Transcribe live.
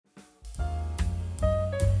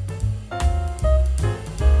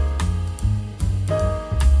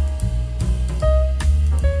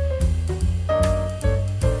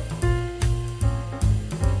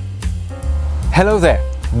Hello there,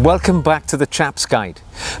 welcome back to the Chap's Guide.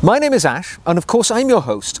 My name is Ash, and of course I'm your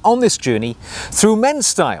host on this journey through men's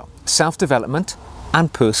style, self-development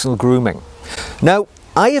and personal grooming. Now,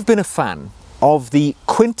 I have been a fan of the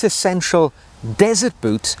quintessential desert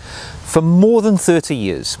boot for more than 30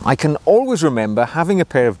 years. I can always remember having a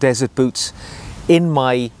pair of desert boots in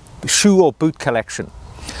my shoe or boot collection.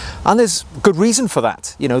 And there's good reason for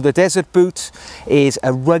that. You know, the desert boot is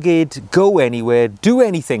a rugged, go anywhere, do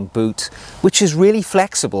anything boot, which is really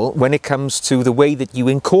flexible when it comes to the way that you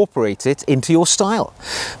incorporate it into your style.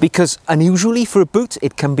 Because unusually for a boot,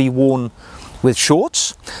 it can be worn with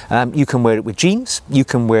shorts, you can wear it with jeans, you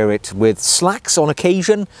can wear it with slacks on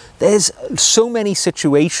occasion. There's so many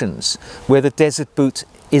situations where the desert boot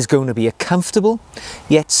is going to be a comfortable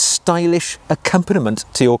yet stylish accompaniment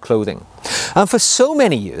to your clothing. And for so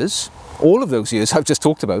many years, all of those years I've just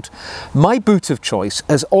talked about, my boot of choice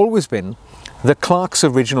has always been the Clark's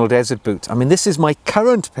original desert boot. I mean, this is my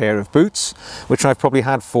current pair of boots, which I've probably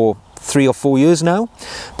had for 3 or 4 years now,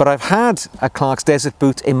 but I've had a Clark's desert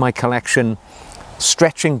boot in my collection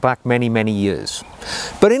stretching back many years.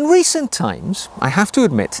 But in recent times, I have to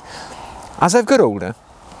admit, as I've got older,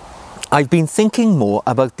 I've been thinking more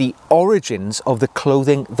about the origins of the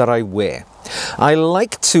clothing that I wear. I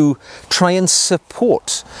like to try and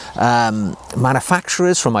support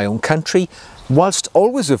manufacturers from my own country, whilst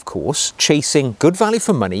always, of course, chasing good value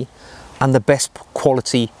for money and the best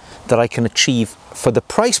quality that I can achieve for the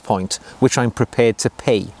price point which I'm prepared to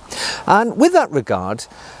pay. And with that regard,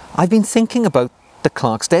 I've been thinking about the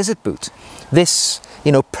Clark's desert boot, this,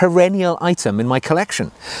 you know, perennial item in my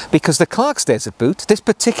collection, because the Clark's desert boot, this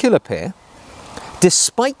particular pair,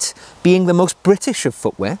 despite being the most British of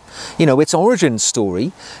footwear, you know, its origin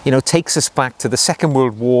story, you know, takes us back to the Second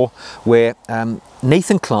World War, where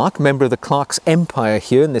Nathan Clark, member of the Clark's Empire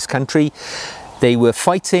here in this country, they were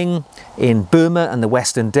fighting in Burma and the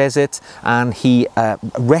Western Desert, and he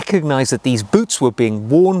recognized that these boots were being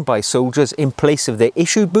worn by soldiers in place of their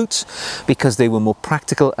issued boots because they were more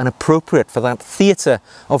practical and appropriate for that theatre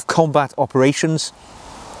of combat operations.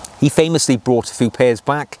 He famously brought a few pairs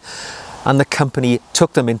back, and the company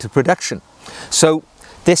took them into production. So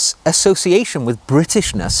this association with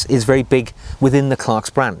Britishness is very big within the Clark's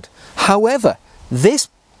brand. However, this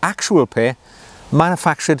actual pair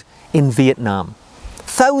manufactured in Vietnam,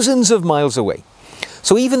 thousands of miles away.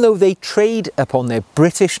 So even though they trade upon their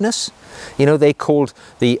Britishness, you know, they called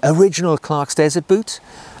the original Clark's desert boot,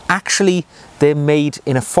 actually they're made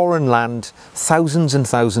in a foreign land thousands and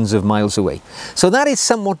thousands of miles away. So that is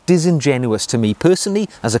somewhat disingenuous to me personally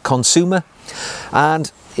as a consumer. And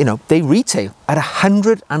you know, they retail at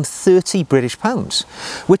 130 British pounds,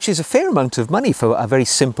 which is a fair amount of money for a very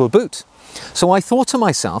simple boot. So I thought to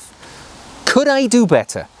myself, could I do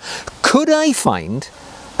better? Could I find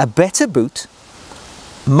a better boot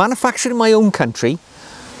manufactured in my own country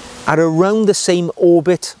at around the same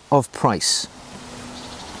orbit of price?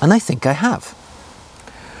 And I think I have.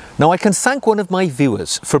 Now, I can thank one of my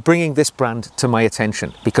viewers for bringing this brand to my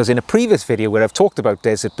attention, because in a previous video where I've talked about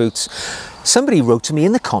desert boots, somebody wrote to me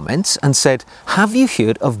in the comments and said, have you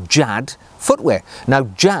heard of JADD footwear? Now,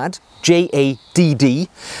 JADD, J-A-D-D,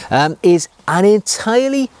 is an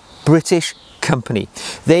entirely British company.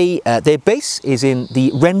 Their base is in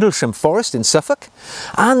the Rendlesham Forest in Suffolk,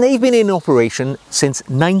 and they've been in operation since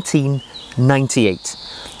 1998.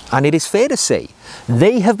 And it is fair to say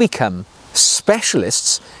they have become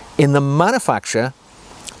specialists in the manufacture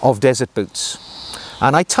of desert boots.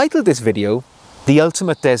 And I titled this video, The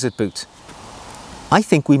Ultimate Desert Boot. I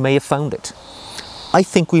think we may have found it. I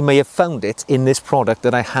think we may have found it in this product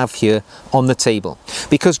that I have here on the table.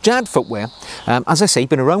 Because JADD footwear, as I say,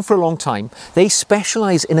 been around for a long time, they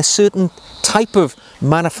specialize in a certain type of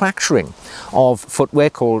manufacturing of footwear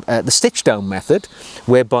called the stitch down method,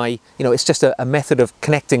 whereby, you know, it's just a method of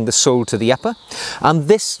connecting the sole to the upper. And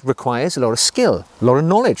this requires a lot of skill, a lot of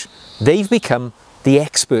knowledge. They've become the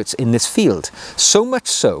experts in this field. So much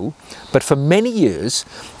so, but for many years,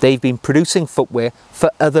 they've been producing footwear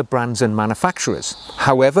for other brands and manufacturers.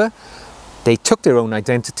 However, they took their own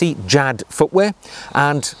identity, JADD Footwear,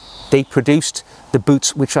 and they produced the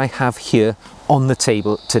boots which I have here on the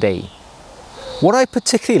table today. What I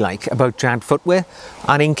particularly like about JADD Footwear,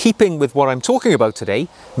 and in keeping with what I'm talking about today,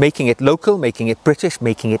 making it local, making it British,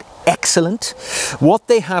 making it excellent, what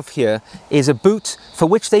they have here is a boot for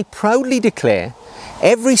which they proudly declare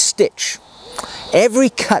every stitch, every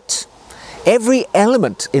cut, every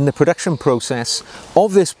element in the production process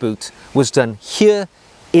of this boot was done here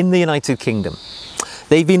in the United Kingdom.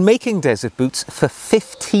 They've been making desert boots for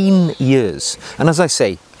 15 years. And as I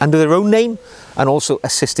say, under their own name, and also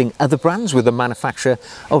assisting other brands with the manufacture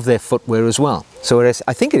of their footwear as well. So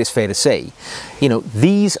I think it is fair to say, you know,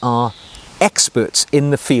 these are experts in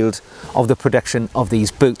the field of the production of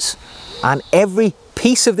these boots. And every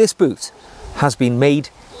piece of this boot has been made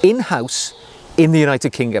in-house in the United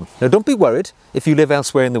Kingdom. Now don't be worried if you live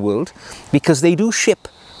elsewhere in the world, because they do ship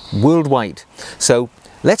worldwide. So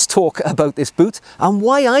let's talk about this boot and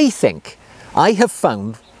why I think I have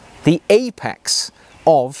found the apex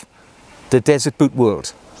of the desert boot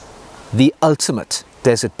world, the ultimate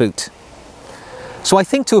desert boot. So I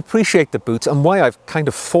think to appreciate the boot and why I've kind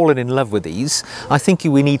of fallen in love with these, I think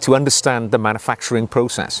we need to understand the manufacturing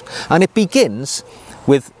process. And it begins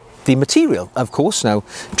with the material, of course. Now,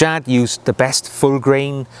 JADD used the best full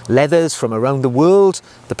grain leathers from around the world.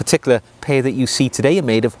 The particular pair that you see today are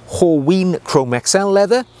made of Horween Chrome XL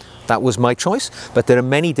leather. That was my choice, but there are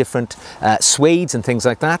many different suedes and things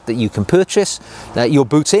like that that you can purchase your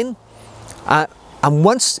boots in. And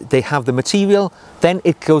once they have the material, then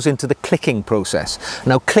it goes into the clicking process.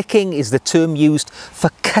 Now, clicking is the term used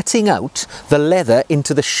for cutting out the leather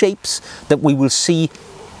into the shapes that we will see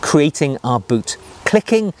creating our boot.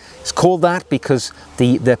 Clicking is called that because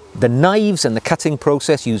the knives and the cutting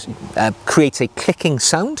process creates a clicking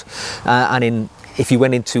sound. If you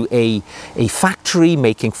went into a factory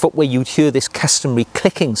making footwear, you'd hear this customary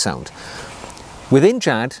clicking sound. Within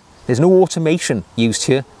JADD, there's no automation used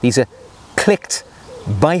here. These are clicked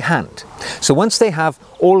by hand. So once they have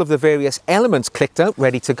all of the various elements clicked out,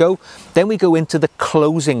 ready to go, then we go into the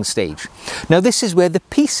closing stage. Now this is where the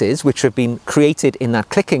pieces which have been created in that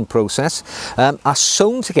clicking process are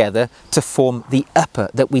sewn together to form the upper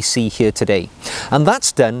that we see here today. And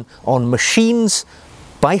that's done on machines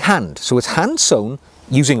by hand. So it's hand sewn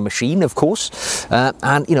using a machine, of course,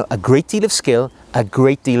 and you know, a great deal of skill, a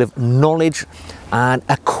great deal of knowledge and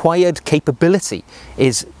acquired capability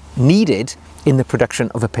is needed in the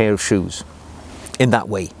production of a pair of shoes in that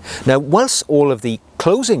way. Now, once all of the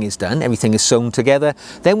closing is done, everything is sewn together,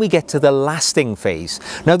 then we get to the lasting phase.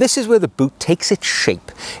 Now, this is where the boot takes its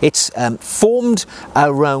shape. It's formed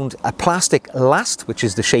around a plastic last, which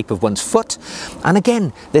is the shape of one's foot. And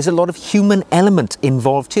again, there's a lot of human element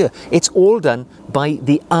involved here. It's all done by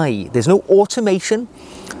the eye. There's no automation.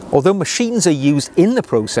 Although machines are used in the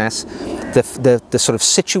process, the sort of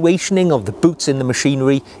situationing of the boots in the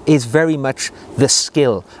machinery is very much the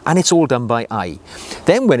skill, and it's all done by eye.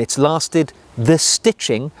 Then when it's lasted, the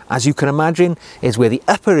stitching, as you can imagine, is where the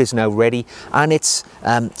upper is now ready, and it's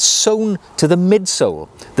sewn to the midsole,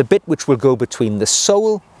 the bit which will go between the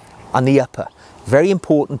sole and the upper. Very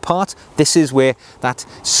important part. This is where that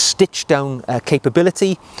stitch down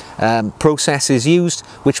capability process is used,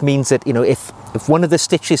 which means that, you know, if one of the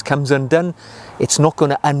stitches comes undone, it's not going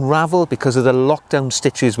to unravel because of the lockdown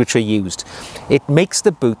stitches which are used. It makes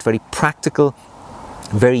the boot very practical,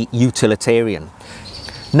 very utilitarian.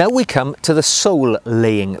 Now we come to the sole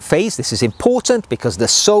laying phase. This is important because the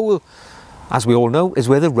sole, as we all know, is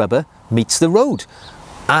where the rubber meets the road.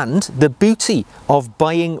 And the beauty of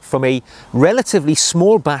buying from a relatively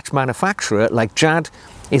small batch manufacturer like JADD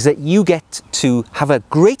is that you get to have a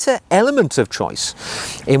greater element of choice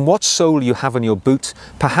in what sole you have on your boot,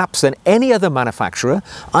 perhaps than any other manufacturer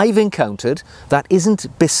I've encountered that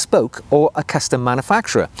isn't bespoke or a custom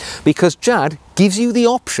manufacturer, because JADD gives you the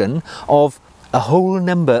option of a whole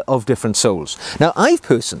number of different soles. Now, I've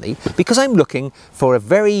personally, because I'm looking for a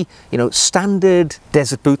very, you know, standard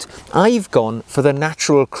desert boot, I've gone for the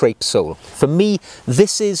natural crepe sole. For me,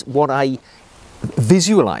 this is what I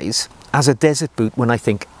visualize as a desert boot when I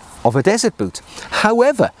think of a desert boot.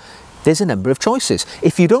 However, there's a number of choices.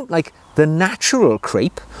 If you don't like the natural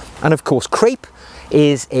crepe, and of course crepe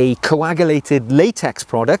is a coagulated latex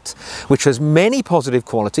product which has many positive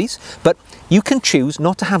qualities, but you can choose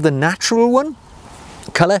not to have the natural one.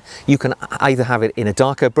 Colour, you can either have it in a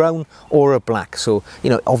darker brown or a black. So, you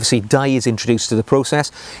know, obviously dye is introduced to the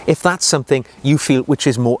process if that's something you feel which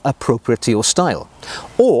is more appropriate to your style.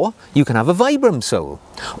 Or you can have a Vibram sole,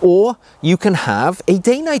 or you can have a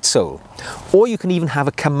day-night sole, or you can even have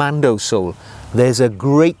a commando sole. There's a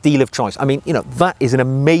great deal of choice. I mean, you know, that is an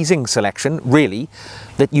amazing selection, really,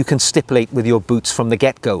 that you can stipulate with your boots from the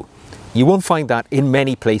get-go. You won't find that in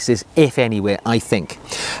many places, if anywhere, I think.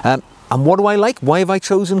 And what do I like? Why have I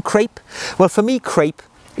chosen crepe? Well, for me, crepe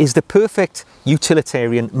is the perfect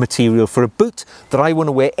utilitarian material for a boot that I want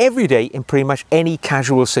to wear every day in pretty much any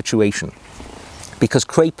casual situation. Because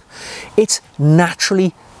crepe, it's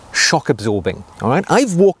naturally shock absorbing. All right,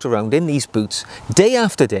 I've walked around in these boots day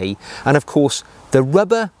after day, and of course the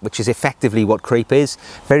rubber, which is effectively what crepe is,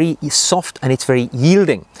 very soft and it's very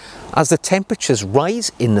yielding. As the temperatures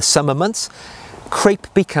rise in the summer months,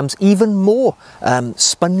 crepe becomes even more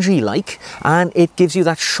spongy-like, and it gives you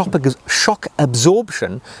that shock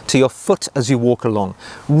absorption to your foot as you walk along.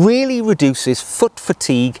 Really reduces foot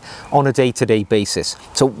fatigue on a day-to-day basis.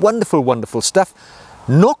 So wonderful, wonderful stuff.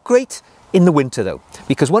 Not great in the winter though,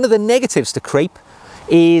 because one of the negatives to crepe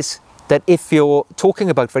is that if you're talking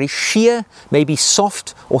about very sheer, maybe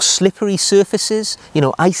soft or slippery surfaces, you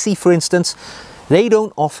know, icy for instance, they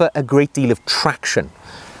don't offer a great deal of traction.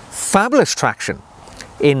 Fabulous traction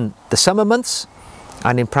in the summer months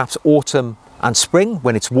and in perhaps autumn and spring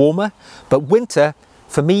when it's warmer, but winter,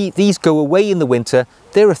 for me, these go away in the winter.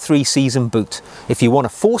 They're a 3-season boot. If you want a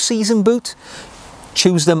 4-season boot,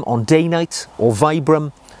 choose them on day, night or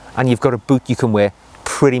Vibram, and you've got a boot you can wear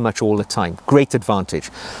pretty much all the time. Great advantage.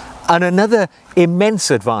 And another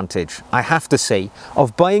immense advantage, I have to say,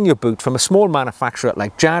 of buying your boot from a small manufacturer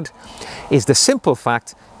like JADD is the simple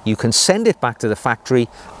fact you can send it back to the factory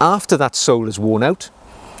after that sole is worn out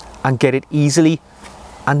and get it easily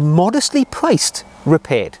and modestly priced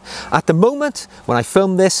repaired. At the moment, when I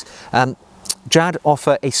film this, JADD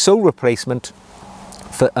offer a sole replacement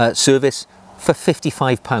for service for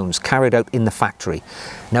 £55 carried out in the factory.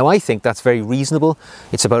 Now I think that's very reasonable.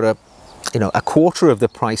 It's about a quarter of the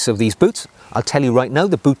price of these boots. I'll tell you right now,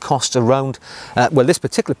 the boot costs around, well, this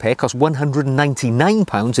particular pair costs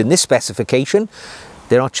 £199 in this specification.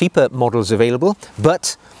 There are cheaper models available,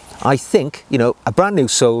 but I think, you know, a brand new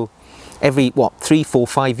sole every, what, 3, 4,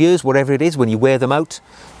 5 years, whatever it is, when you wear them out,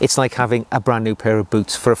 it's like having a brand new pair of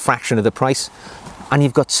boots for a fraction of the price. And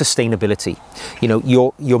you've got sustainability. You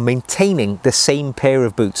know, you're maintaining the same pair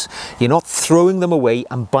of boots. You're not throwing them away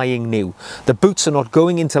and buying new. The boots are not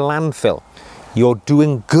going into landfill. You're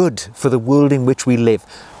doing good for the world in which we live.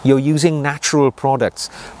 You're using natural products,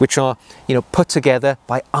 which are, you know, put together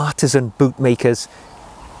by artisan bootmakers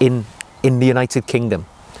in the United Kingdom.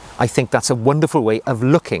 I think that's a wonderful way of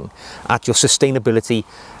looking at your sustainability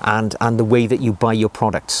and the way that you buy your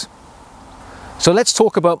products. So let's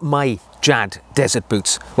talk about my JADD desert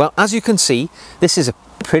boots. Well, as you can see, this is a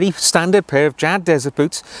pretty standard pair of JADD desert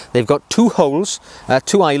boots. They've got 2 holes,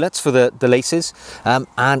 2 eyelets for the laces,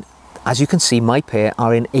 and as you can see, my pair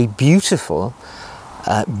are in a beautiful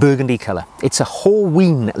burgundy colour. It's a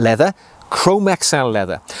Horween leather, Chrome XL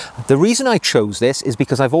leather. The reason I chose this is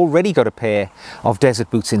because I've already got a pair of desert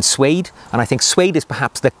boots in suede, and I think suede is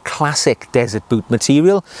perhaps the classic desert boot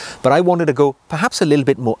material, but I wanted to go perhaps a little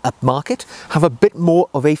bit more upmarket, have a bit more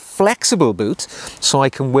of a flexible boot, so I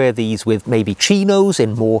can wear these with maybe chinos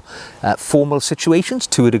in more formal situations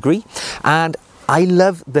to a degree. And I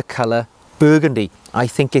love the colour burgundy. I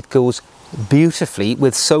think it goes beautifully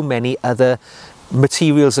with so many other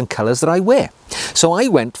materials and colours that I wear. So I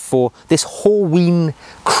went for this Horween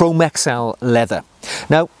Chrome XL leather.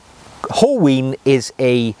 Now, Horween is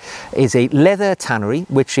a leather tannery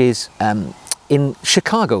which is in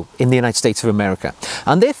Chicago in the United States of America,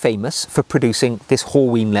 and they're famous for producing this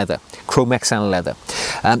Horween leather, Chrome XL leather.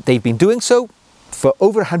 They've been doing so for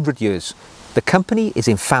over 100 years. The company is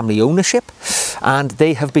in family ownership, and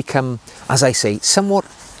they have become, as I say, somewhat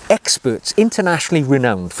experts, internationally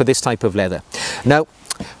renowned for this type of leather. Now,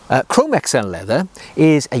 Chrome XL leather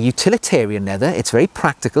is a utilitarian leather. It's very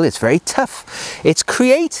practical, it's very tough. It's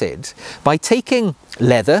created by taking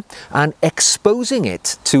leather and exposing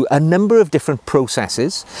it to a number of different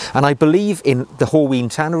processes, and I believe in the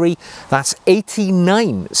Horween tannery that's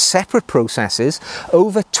 89 separate processes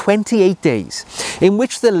over 28 days, in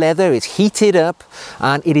which the leather is heated up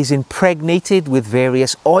and it is impregnated with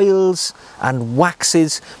various oils and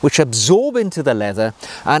waxes which absorb into the leather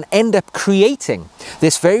and end up creating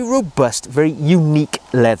this very robust, very unique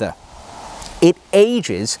leather. It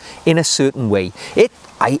ages in a certain way. It,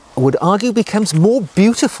 I would argue, becomes more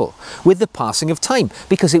beautiful with the passing of time,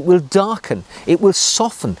 because it will darken, it will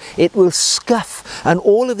soften, it will scuff, and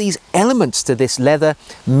all of these elements to this leather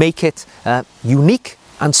make it unique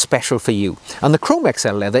and special for you. And the Chrome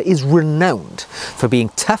XL leather is renowned for being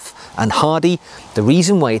tough and hardy. The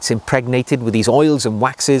reason why it's impregnated with these oils and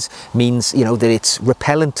waxes means, you know, that it's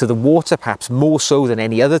repellent to the water, perhaps more so than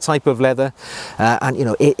any other type of leather. And, you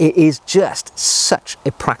know, it is just such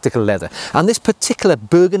a practical leather. And this particular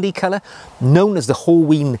burgundy colour, known as the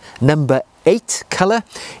Horween number 8 colour,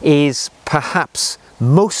 is perhaps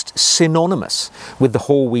most synonymous with the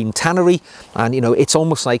Horween tannery, and you know, it's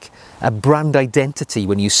almost like a brand identity.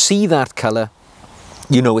 When you see that colour,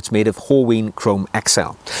 you know it's made of Horween Chrome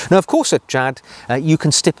XL. Now, of course, at JADD, you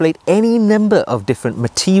can stipulate any number of different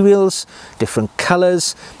materials, different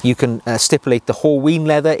colours. You can stipulate the Horween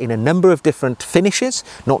leather in a number of different finishes,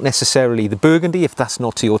 not necessarily the burgundy if that's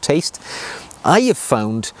not to your taste. I have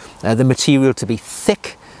found the material to be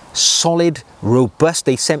thick, solid, robust.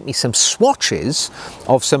 They sent me some swatches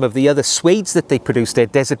of some of the other suedes that they produce their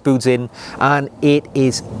desert boots in, and it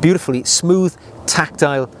is beautifully smooth,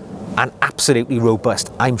 tactile, and absolutely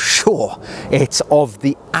robust. I'm sure it's of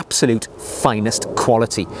the absolute finest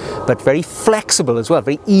quality, but very flexible as well,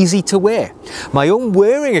 very easy to wear. My own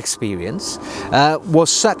wearing experience was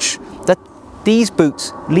such that these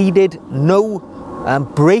boots needed no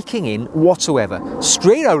breaking in whatsoever.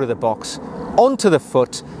 Straight out of the box, onto the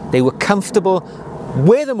foot, they were comfortable,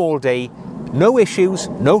 wear them all day, no issues,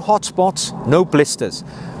 no hot spots, no blisters.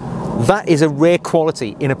 That is a rare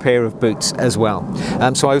quality in a pair of boots as well.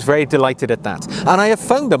 So I was very delighted at that. And I have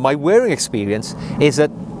found that my wearing experience is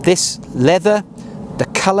that this leather, the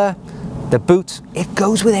colour, the boot, it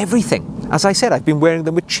goes with everything. As I said, I've been wearing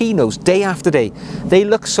them with chinos day after day. They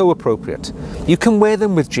look so appropriate. You can wear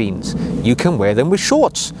them with jeans. You can wear them with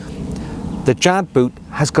shorts. The JADD boot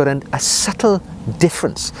has got a subtle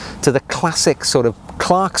difference to the classic sort of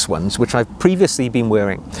Clarks ones, which I've previously been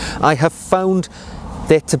wearing. I have found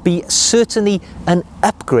there to be certainly an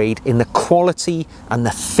upgrade in the quality and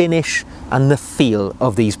the finish and the feel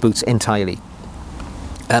of these boots entirely.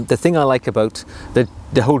 The thing I like about the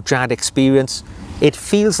whole JADD experience, it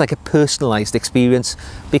feels like a personalised experience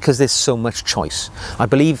because there's so much choice. I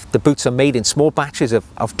believe the boots are made in small batches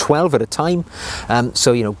of 12 at a time.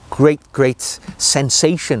 So, you know, great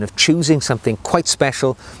sensation of choosing something quite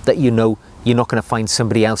special that you know you're not going to find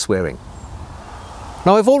somebody else wearing.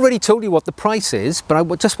 Now, I've already told you what the price is, but I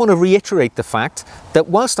just want to reiterate the fact that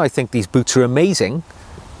whilst I think these boots are amazing,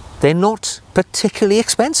 they're not particularly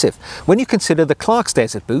expensive. When you consider the Clarks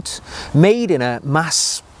Desert boots, made in a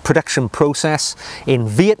mass production process in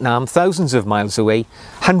Vietnam, thousands of miles away,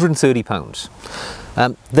 £130.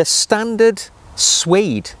 The standard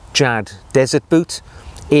suede JADD Desert boot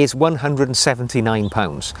is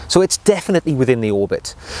 £179, so it's definitely within the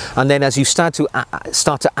orbit. And then as you start to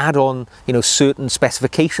add on, you know, certain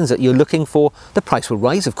specifications that you're looking for, the price will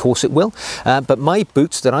rise. Of course it will. But my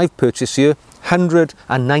boots that I've purchased here,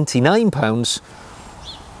 £199.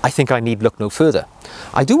 I think I need look no further.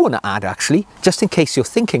 I do want to add, actually, just in case you're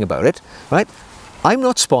thinking about it, right? I'm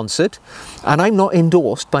not sponsored and I'm not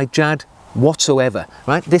endorsed by JADD whatsoever,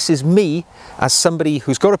 right? This is me as somebody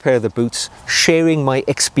who's got a pair of the boots sharing my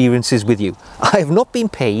experiences with you. I have not been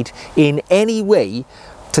paid in any way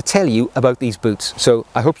to tell you about these boots. So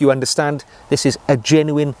I hope you understand this is a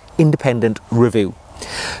genuine independent review.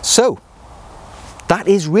 So that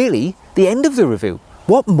is really the end of the review.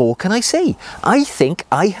 What more can I say? I think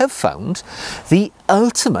I have found the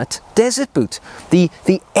ultimate desert boot. The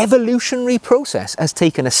evolutionary process has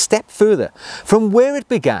taken a step further from where it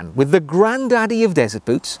began with the granddaddy of desert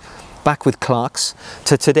boots, back with Clarks,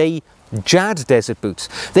 to today JADD desert boots.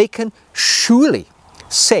 They can surely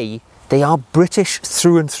say they are British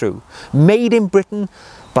through and through, made in Britain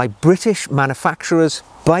by British manufacturers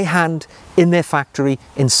by hand in their factory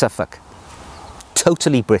in Suffolk.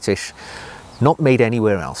 Totally British. Not made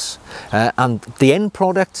anywhere else. And the end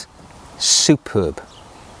product, superb.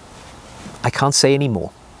 I can't say any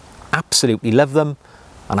more. Absolutely love them,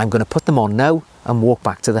 and I'm going to put them on now and walk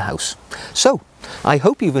back to the house. So, I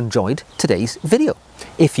hope you've enjoyed today's video.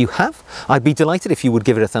 If you have, I'd be delighted if you would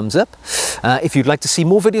give it a thumbs up. If you'd like to see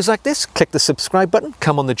more videos like this, click the subscribe button,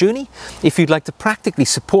 come on the journey. If you'd like to practically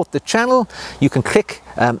support the channel, you can click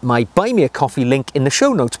my Buy Me a Coffee link in the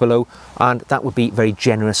show notes below, and that would be very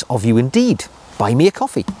generous of you indeed. Buy me a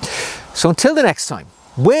coffee. So until the next time,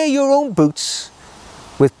 wear your own boots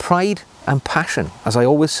with pride and passion, as I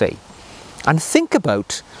always say, and think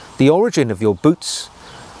about the origin of your boots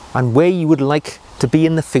and where you would like to be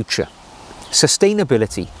in the future.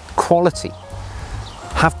 Sustainability, quality.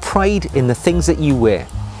 Have pride in the things that you wear.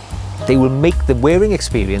 They will make the wearing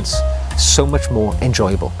experience so much more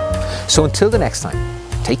enjoyable. So until the next time,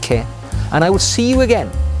 take care, and I will see you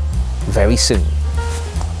again very soon.